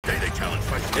challenge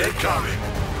my incoming!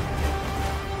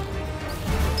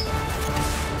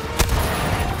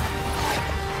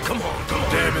 Come on, come on!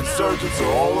 Damn insurgents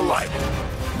are all alike.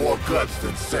 More guts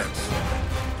than sense.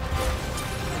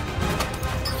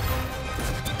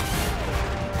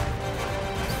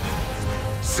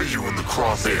 See you in the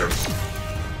crosshairs.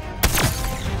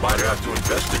 Might have to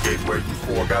investigate where you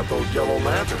four got those yellow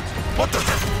lanterns. What the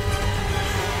hell?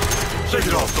 Shake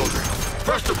it off, soldier.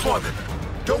 Fresh deployment.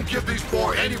 Don't give these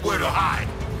four anywhere to hide.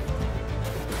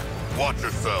 Watch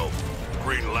yourself.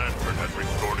 Green Lantern has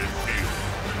restored his shield.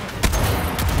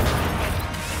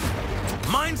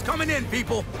 Mine's coming in,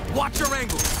 people. Watch your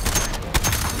angles.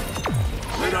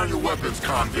 Lay down your weapons,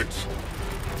 convicts.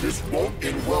 This won't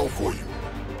end well for you.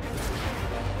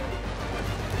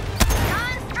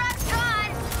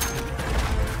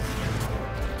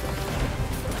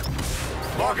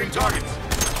 Marking targets.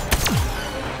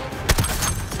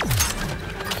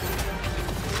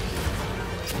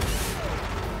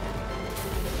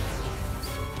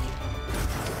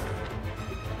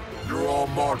 You're all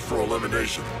marked for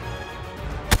elimination.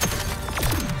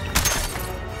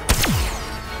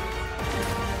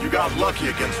 You got lucky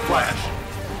against Flash.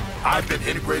 I've been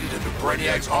integrated into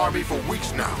Brainiac's army for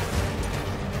weeks now.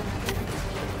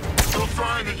 Still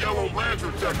trying the Yellow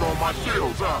Lantern tech on my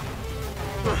shields, huh?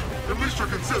 At least you're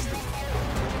consistent.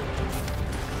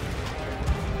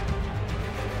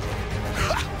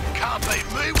 Can't beat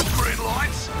me with green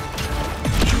lights.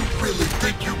 You really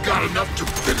think you got enough to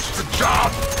finish the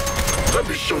job? Let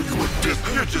me show you a disc.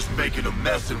 You're just making a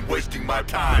mess and wasting my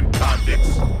time,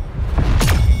 convicts.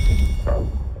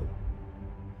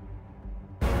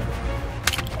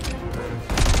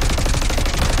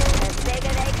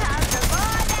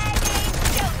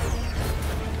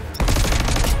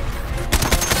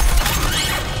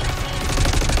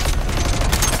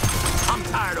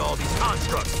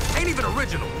 Ain't even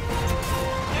original.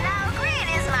 You know, green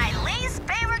is my least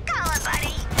favorite color,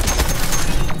 buddy.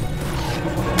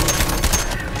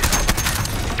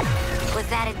 Was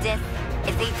that a diss?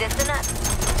 Is he dissing us?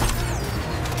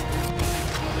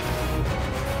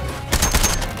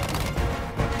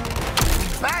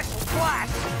 Bash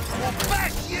Flash! Well,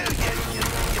 bash you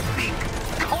big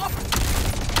cop!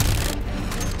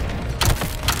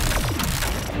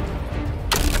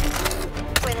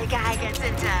 When a guy gets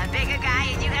into a bigger guy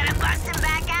and you gotta bust him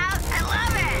back out, I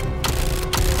love it!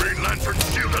 Green Lantern's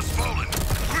shield has fallen.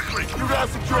 Quickly! You got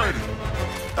some training.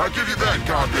 I'll give you that,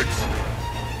 convicts.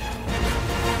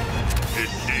 His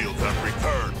shields have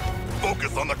returned.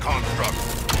 Focus on the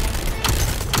constructs.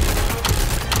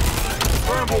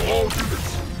 Scramble all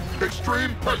units.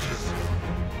 Extreme pressures.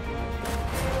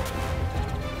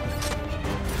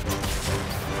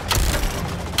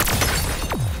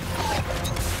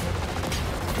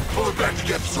 Pull it back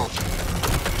together, soldier.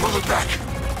 Pull it back.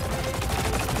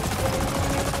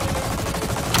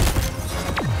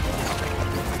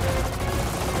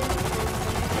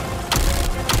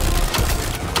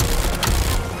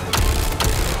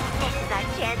 This is our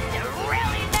chance to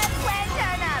really mess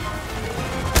Lantern up!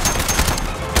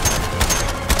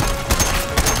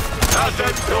 How's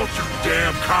that? Don't you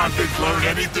damn convicts learn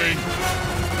anything?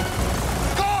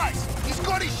 Guys! He's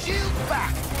got his shield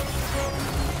back!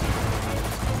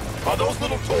 Are those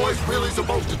little toys really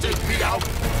supposed to take me out?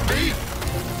 Me?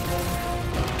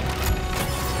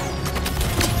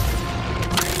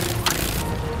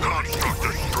 Construct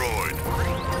destroyed.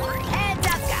 Hands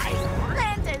up, guys!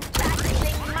 Lantern's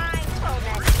practicing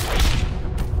mindfulness!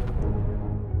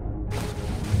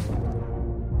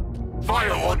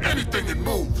 Fire on anything that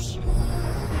moves!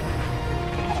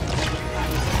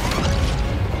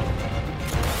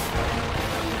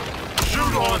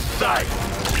 Shoot on sight!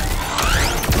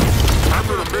 I'm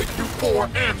gonna make you four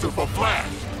answer for Flash!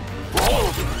 For all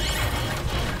of them!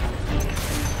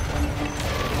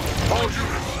 All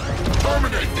units,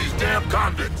 terminate these damn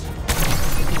convicts!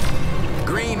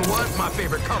 Green was my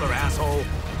favorite color, asshole.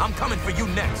 I'm coming for you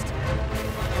next.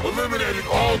 Eliminating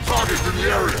all targets in the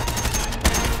area!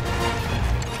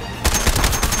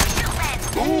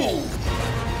 Ooh!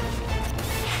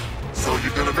 So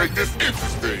you're gonna make this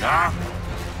interesting, huh?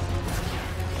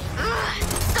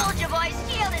 Soldier Boy's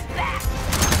shield is back!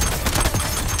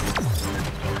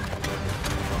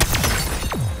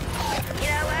 You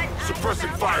know what?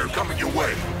 Suppressing fire coming your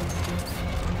way.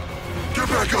 Get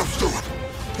back up, Stuart!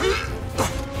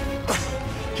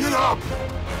 Get up!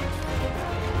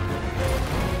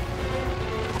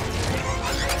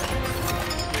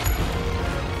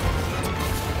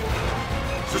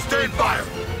 Sustain fire!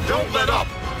 Don't let up!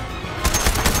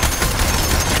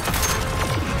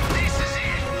 This is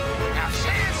it! Our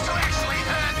chance to actually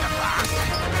hurt the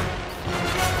bastard!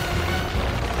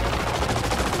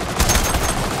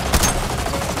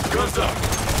 Guns up.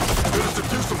 Gonna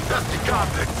subdue some pesky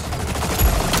convicts.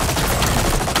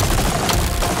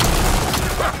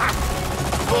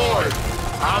 Boy,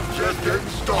 I'm just getting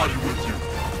started with you.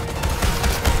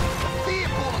 The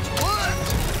bullets worked!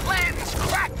 Land is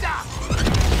cracked up!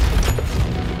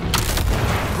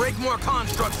 Break more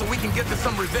constructs so we can get to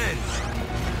some revenge.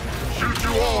 Shoot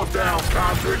you all down,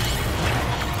 convicts.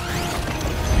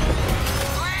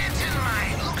 Lantern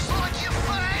mate, looks like you're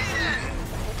fading!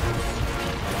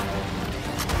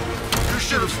 You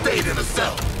should have stayed in a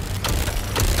cell.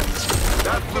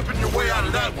 Not flipping your way out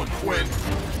of that one, Quinn.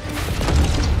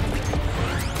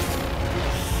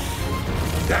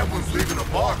 That one's leaving a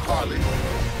mark, Harley.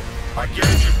 I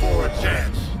gave you 4 a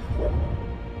chance.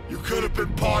 You could have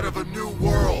been part of a new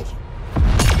world.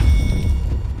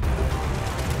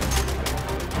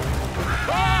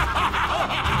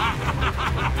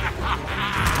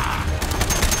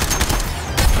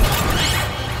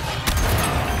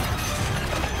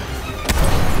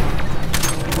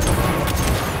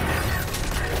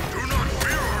 Do not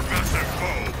fear our massive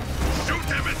foe. Shoot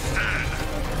him instead.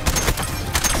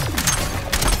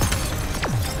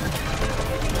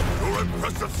 Your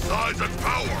impressive size and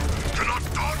power cannot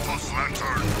daunt us,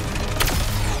 Lantern.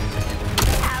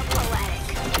 How poetic.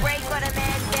 Break what a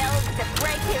man builds to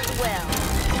break his will.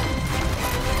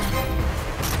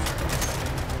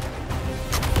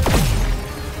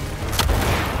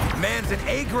 Man's an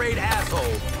A-grade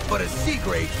asshole, but a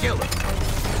C-grade killer.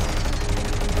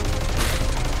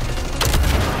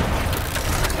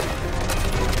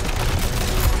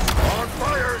 Our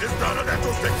fire is not a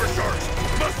natural stick for sharks.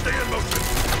 Must stay in motion.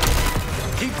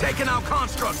 Keep taking out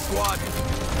constructs, squad.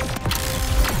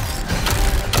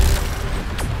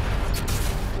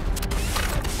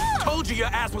 Told you your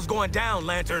ass was going down,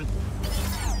 Lantern.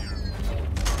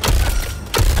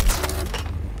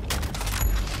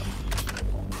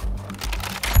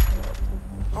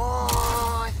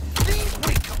 Oh, I think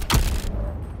we can...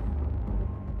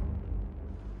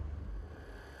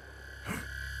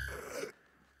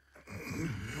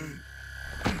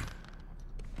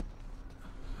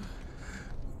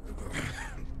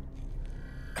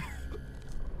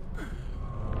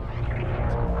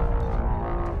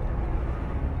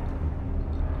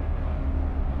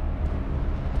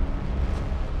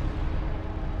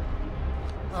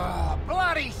 Oh,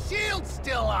 bloody shield's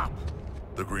still up!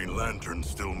 The Green Lantern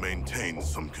still maintains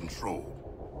some control.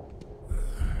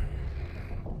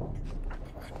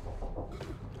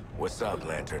 What's up,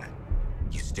 Lantern?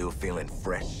 You still feeling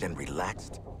fresh and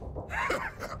relaxed?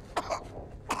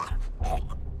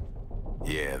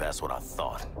 Yeah, that's what I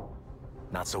thought.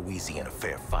 Not so easy in a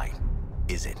fair fight,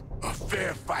 is it? A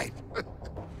fair fight.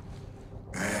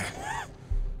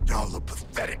 Y'all look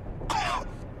pathetic.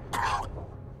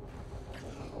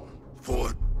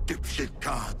 4 dipshit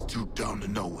cons too dumb to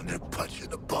know when they're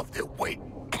punching above their weight.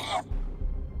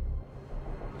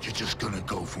 You're just gonna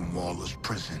go from Waller's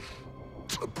prison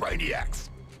to Brainiacs.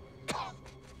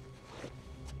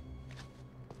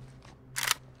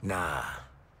 Nah.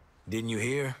 Didn't you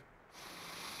hear?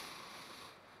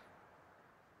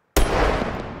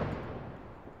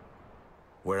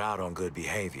 We're out on good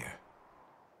behavior.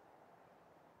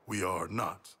 We are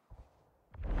not.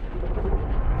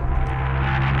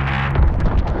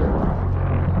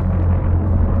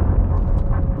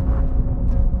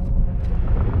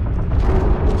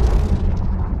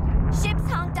 Ship's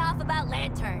honked off about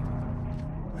Lantern.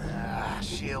 Ah,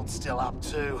 shield's still up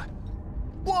too.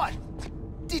 What?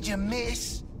 Did you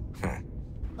miss?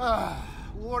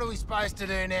 What are we supposed to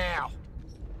do now?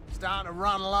 Starting to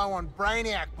run low on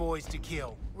Brainiac boys to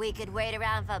kill. We could wait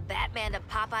around for Batman to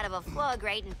pop out of a floor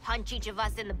grate and punch each of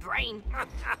us in the brain.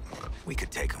 We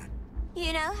could take him.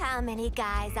 You know how many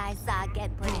guys I saw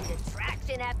get put into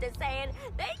traction after saying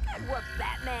they could whoop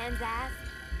Batman's ass?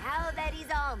 Now that he's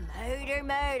all murder,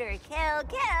 murder, kill,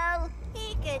 kill,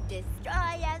 he could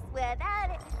destroy us without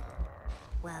it.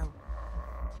 Well,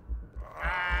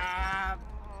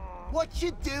 What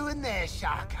you doing there,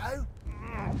 Sharko?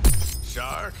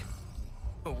 Shark?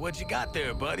 What you got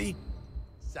there, buddy?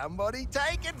 Somebody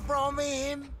take it from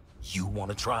him. You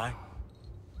wanna try?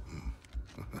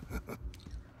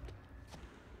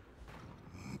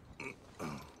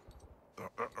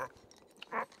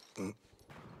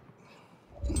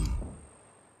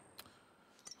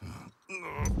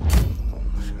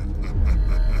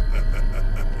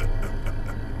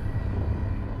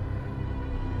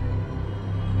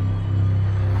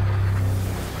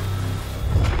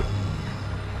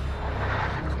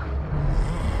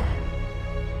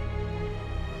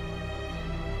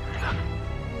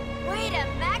 way to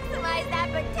maximize that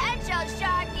potential!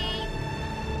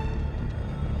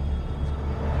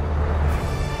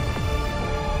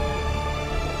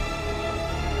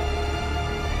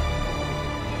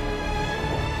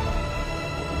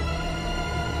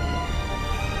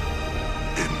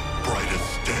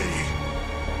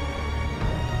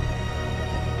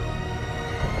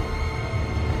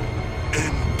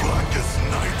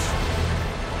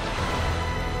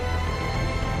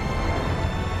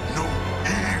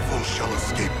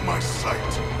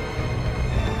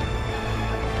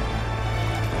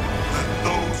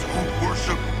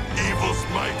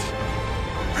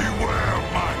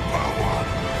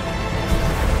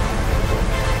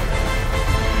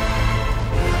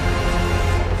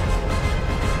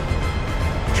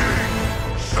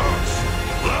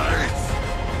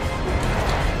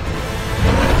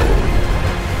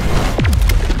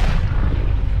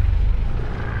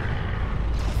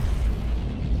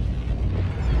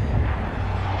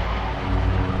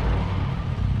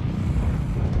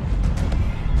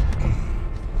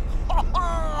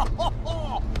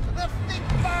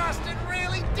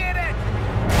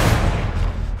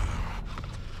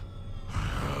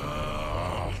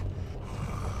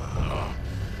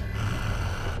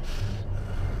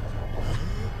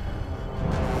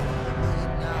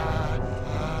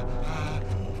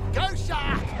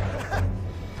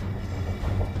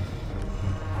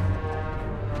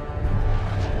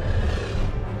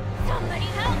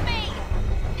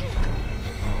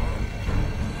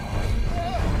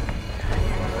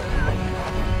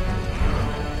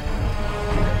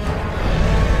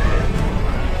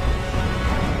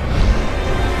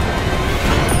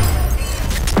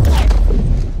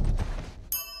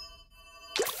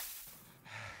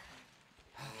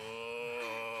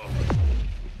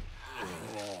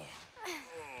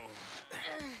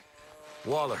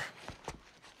 Waller,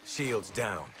 shields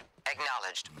down.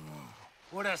 Acknowledged.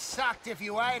 Would've sucked if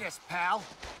you ate us, pal.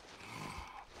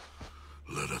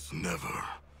 Let us never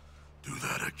do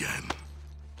that again.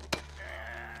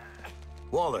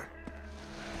 Waller.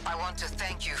 I want to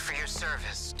thank you for your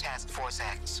service, Task Force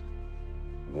X.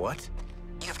 What?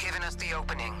 You've given us the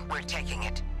opening. We're taking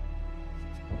it.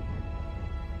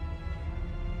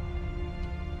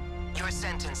 Your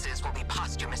sentences will be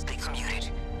posthumously commuted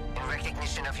in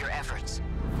recognition of your efforts.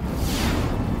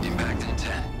 Impact in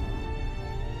 10.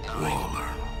 9. Waller.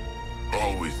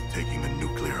 Always taking the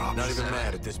nuclear option. Not even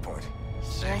mad at this point.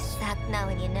 Sure suck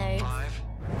knowing your nerves. 5,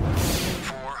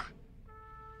 4,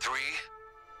 3,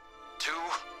 2,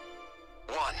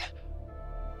 1.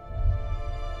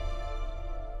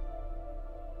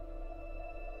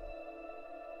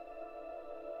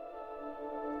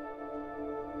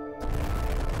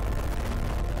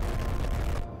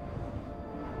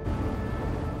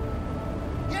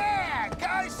 Yeah,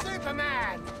 go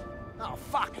Superman! Oh,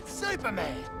 fuck, it's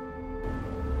Superman!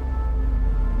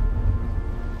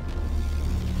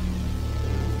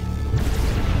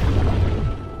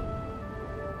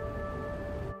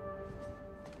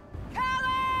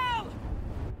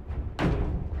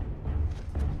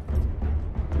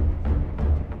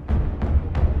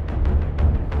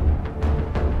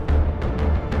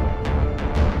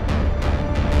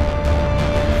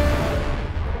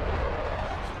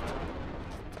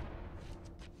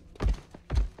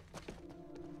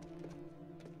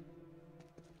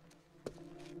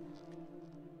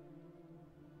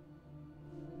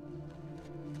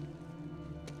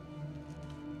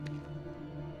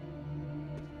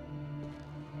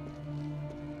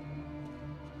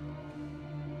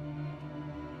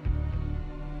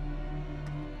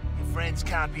 Friends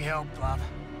can't be helped, love.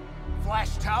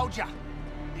 Flash told ya.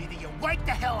 Either you wake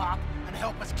the hell up and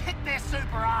help us kick their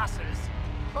super asses,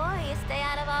 Or you stay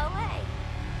out of our way.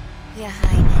 Your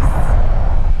Highness.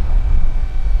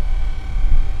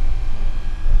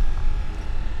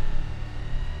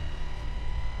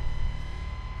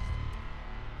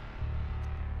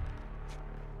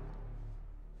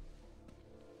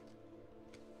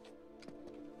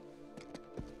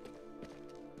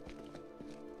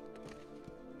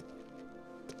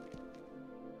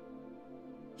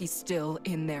 He's still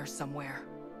in there somewhere.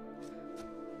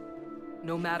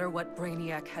 No matter what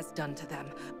Brainiac has done to them,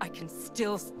 I can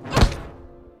still...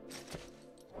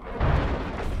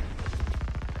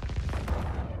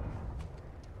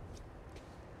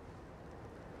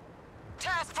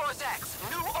 Task Force X,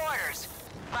 new orders.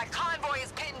 My convoy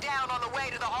is pinned down on the way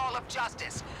to the Hall of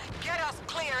Justice. Get us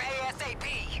clear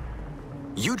ASAP.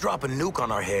 You drop a nuke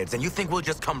on our heads and you think we'll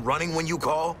just come running when you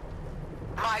call?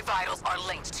 My vitals are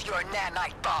linked to your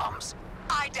nanite bombs.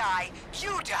 I die,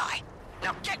 you die.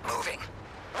 Now get moving.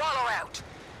 Wallow out.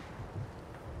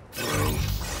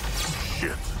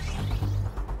 Shit.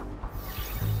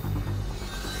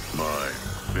 My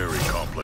very complex.